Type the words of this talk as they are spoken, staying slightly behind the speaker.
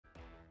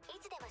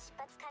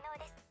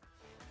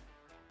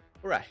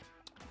Alright,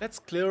 let's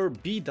clear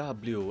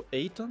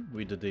BW-8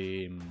 with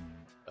the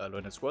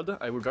Loyalist Squad.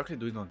 I will directly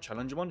do it on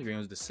challenge one. You can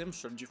use the same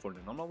strategy for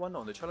the normal one.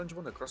 On the challenge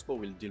one, the crossbow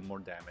will deal more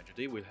damage.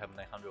 They will have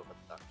 900 of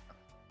attack.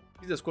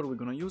 This is the squad we're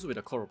gonna use with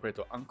a core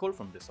operator Uncle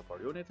from the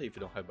support unit if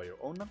you don't have by your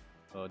own.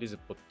 This is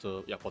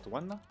pot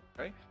 1,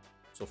 okay?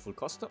 So full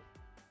cost.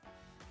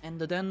 And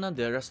then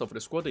the rest of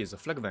the squad is a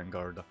Flag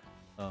Vanguard.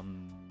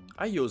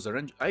 I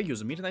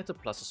use Midnight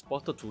plus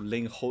Spot to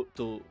lane hold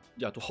to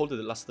hold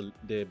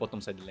the bottom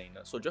side lane.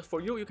 So just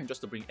for you can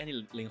just bring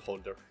any lane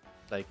holder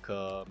like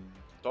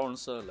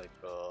Thorns, like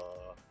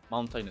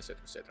Mountain,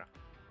 etc, etc.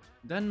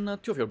 Then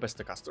two of your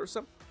best casters.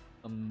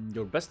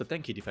 Your best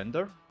tanky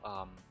defender.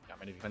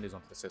 Medic defender is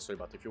not necessary,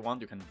 but if you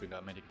want, you can bring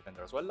a medic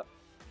defender as well.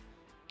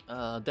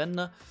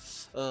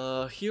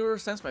 Here,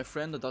 since my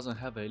friend doesn't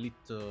have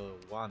Elite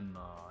 1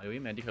 AoE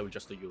medic, I will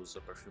just use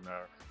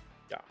Perfumer.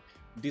 Yeah,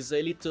 this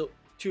Elite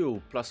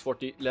 2 plus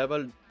 40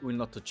 level will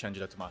not change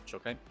that much,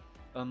 okay?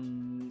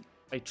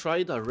 I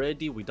tried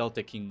already without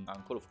taking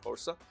Uncle, of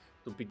course,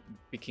 to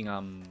picking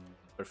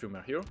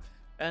Perfumer here,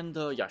 and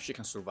yeah, she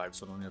can survive,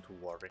 so no need to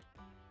worry.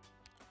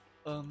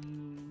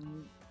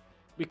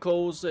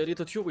 Because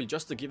Elite 2 will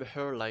just give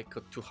her like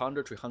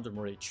 200-300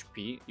 more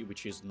HP,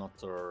 which is not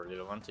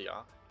relevant,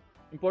 yeah.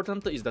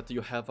 Important is that you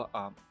have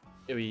a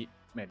AoE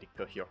medic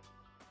here.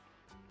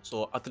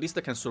 So at least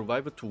I can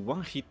survive to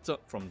one hit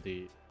from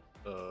the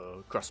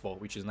crossbow,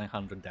 which is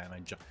 900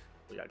 damage.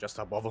 So yeah, just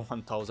above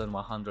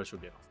 1100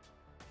 should be enough.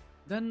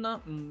 Then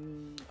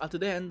at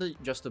the end,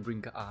 just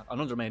bring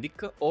another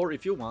medic, or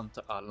if you want,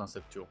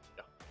 Lancet 2.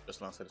 Yeah,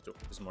 just Lancet 2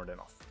 is more than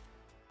enough.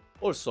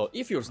 Also,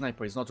 if your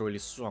sniper is not really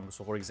strong,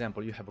 so for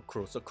example you have a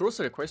cross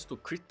requires to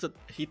crit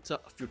hit a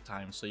few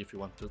times if you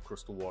want the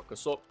cross to work.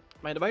 So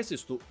my advice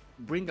is to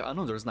bring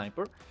another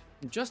sniper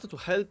just to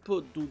help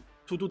to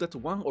do that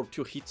 1 or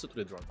 2 hits to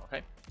the drone,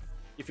 okay?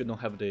 If you don't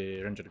have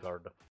the ranged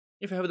guard.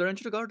 If you have the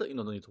ranged guard, you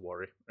don't need to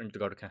worry. Ranged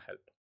guard can help.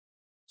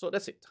 So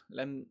that's it.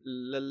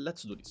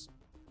 Let's do this.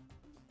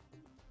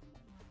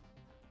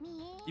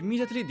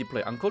 Immediately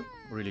deploy Uncle,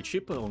 really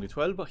cheap, only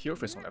 12, here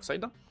face on left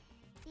side.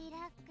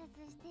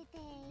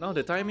 Now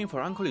the timing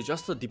for Uncle is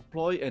just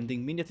deploy and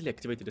immediately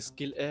activate the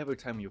skill every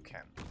time you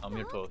can. I'm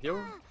here to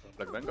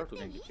Flag Vanguard to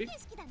gain DP.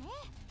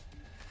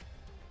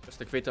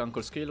 Just activate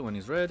Uncle's skill when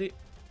he's ready.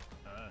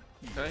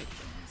 Okay,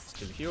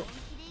 skill here.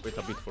 Wait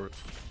a bit for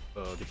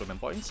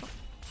deployment points.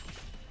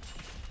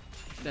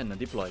 Then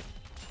deploy.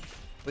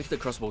 Wait the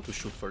crossbow to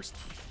shoot first.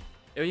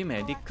 AoE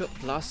medic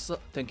plus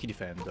tanky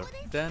defender.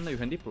 Then you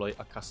can deploy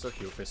a caster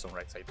here face on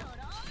right side.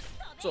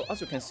 So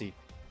as you can see,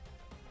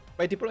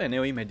 by deploying an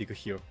AoE medic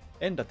here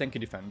and a tanky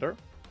defender,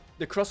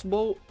 the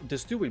crossbow,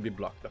 these two will be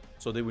blocked,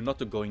 so they will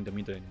not go in the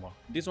middle anymore.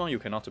 This one you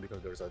cannot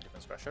because there is a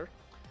defense pressure.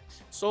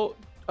 So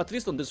at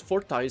least on these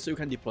 4 tiles you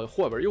can deploy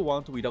whoever you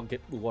want without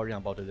worrying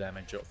about the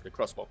damage of the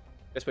crossbow.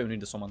 That's why we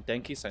need someone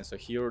tanky, since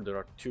here there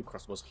are 2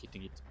 crossbows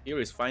hitting it. Here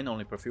is fine,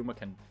 only Perfumer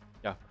can,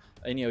 yeah,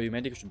 any AoE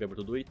medic should be able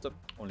to do it.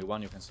 Only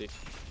one you can see.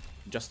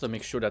 Just to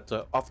make sure that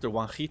after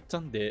 1 hit,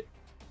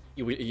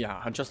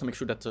 just to make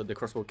sure that the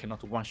crossbow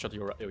cannot one-shot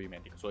your AoE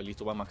medic. So at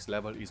least 1 max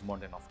level is more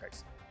than enough,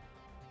 guys.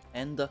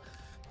 And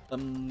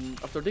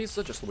after this,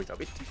 just wait a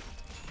bit.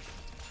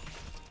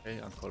 Okay,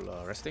 Uncle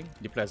resting.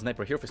 Deploy a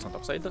sniper here, face on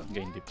top side,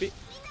 gain DP.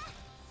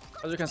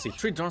 As you can see,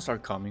 3 drones are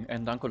coming,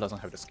 and Uncle doesn't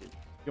have the skill.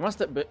 You must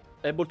be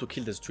able to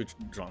kill these 3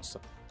 drones.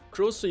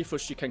 Cruz, if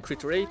she can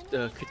crit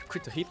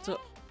hit,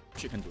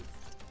 she can do it.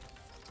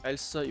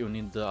 Else, you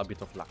need a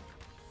bit of luck.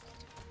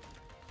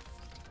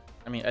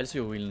 I mean, else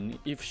you will,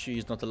 if she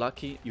is not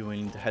lucky, you will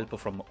need help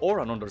from or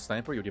another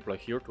sniper you deploy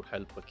here to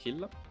help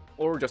kill,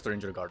 or just a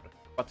ranger guard.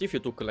 But if you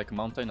took like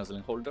Mountain as a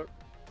lane holder,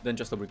 then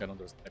just bring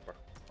another sniper,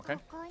 okay?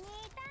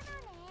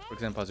 For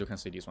example, as you can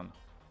see, this one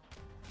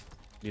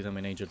didn't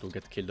manage to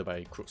get killed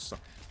by Cruz.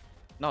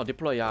 Now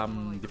deploy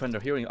defender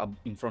here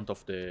in front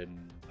of the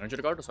ranger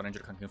guard, so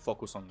ranger can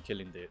focus on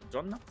killing the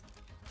drone.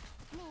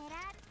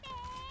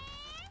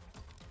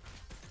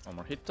 One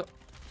more hit.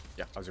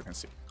 Yeah, as you can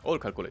see, all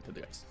calculated,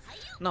 guys.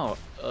 Now,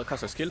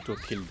 cast a skill to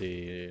kill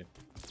the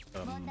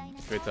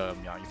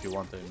if you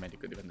want a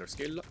medic defender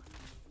skill.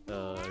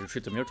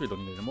 Retreat the mirror, you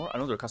don't need anymore.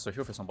 Another caster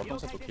here face on bottom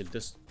side to kill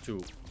this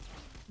 2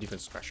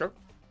 defense crasher.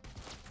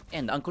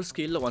 And Uncle's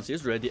skill, once he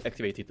is ready,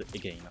 activate it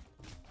again.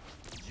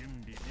 Here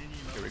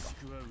we go.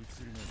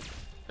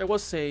 I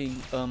was saying,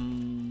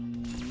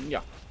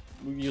 yeah,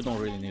 you don't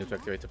really need to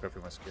activate the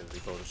performance skill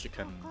because she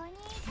can.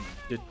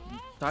 The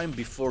time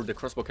before the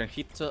crossbow can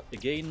hit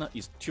again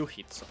is 2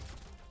 hits,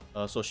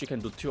 so she can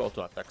do 2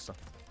 auto attacks.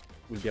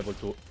 Will be able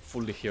to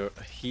fully heal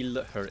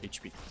her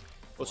HP.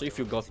 Also, if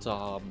you got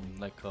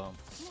like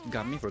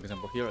Gummy, for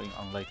example, here,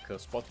 unlike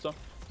Spot,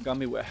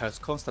 Gummy has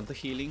constant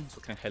healing, so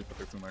can help the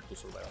Perfumer to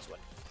survive as well.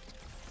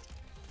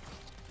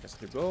 Just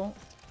you go.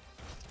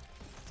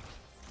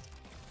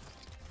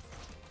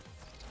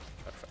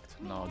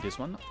 Perfect. Now this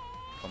one.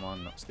 Come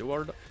on,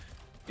 Steward.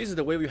 This is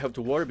the way we have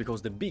to worry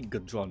because the big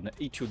drone,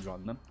 E2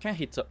 drone, can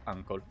hit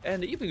Uncle.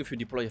 And even if you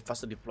deploy a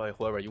fast deploy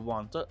whoever you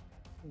want,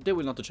 they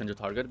will not change the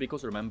target,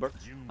 because remember,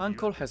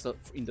 Uncle has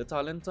in the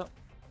talent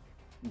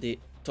the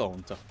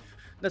taunt.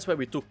 That's why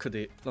we took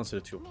the Lancer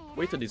 2.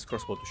 Waited this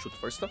crossbow to shoot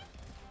first.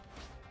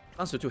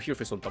 Lancer 2 here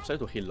face on top side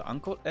to heal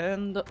Uncle,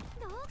 and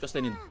just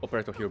any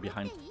operator here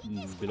behind,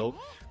 below,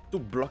 to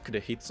block the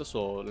hits,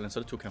 so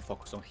Lancer 2 can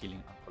focus on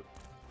healing Uncle.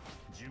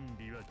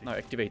 Now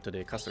activate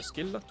the caster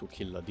skill to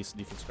kill this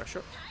defense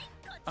pressure.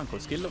 Uncle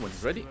skill when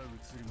it's ready.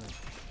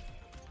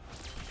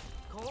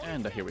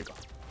 And here we go.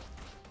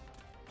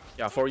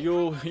 Yeah, for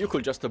you, you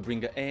could just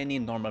bring any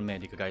normal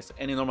medic, guys.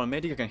 Any normal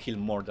medic can heal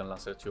more than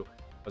Lancer 2.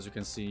 As you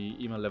can see,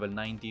 even level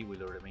 90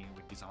 will remain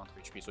with this amount of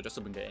HP, so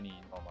just bring any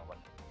normal one.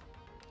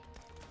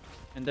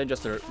 And then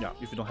just, yeah,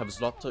 if you don't have a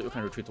slot, you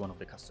can retreat one of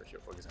the casters here,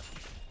 for example.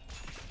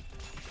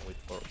 Wait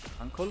for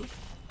Uncle.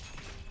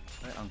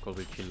 Okay, Uncle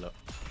will kill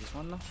this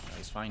one.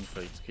 It's fine if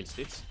it kills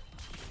this.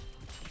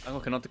 Uncle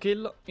cannot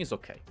kill, it's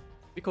okay.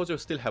 Because you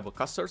still have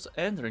casters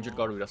and Ranger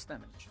Guard with us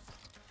damage.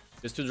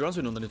 These two drones,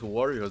 you don't need to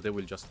worry, because they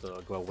will just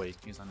go away.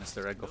 It's an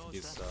Easter egg of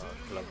this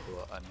club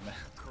anime.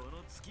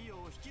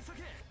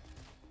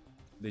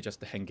 They're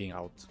just hanging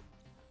out.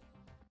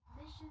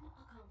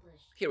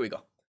 Here we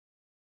go.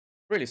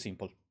 Really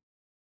simple.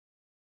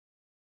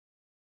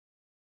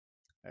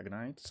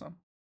 Arknights.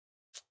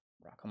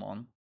 Bruh, come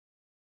on.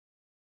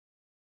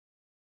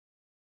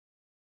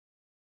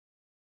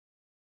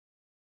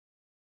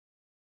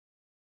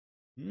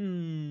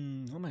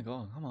 Oh my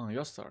god, come on,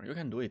 Yostar, you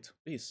can do it,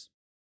 please.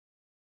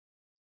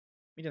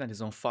 Midnight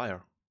is on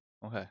fire.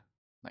 Okay,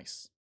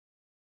 nice.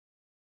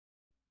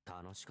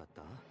 楽しかっ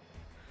た。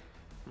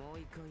もう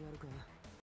一回やるか。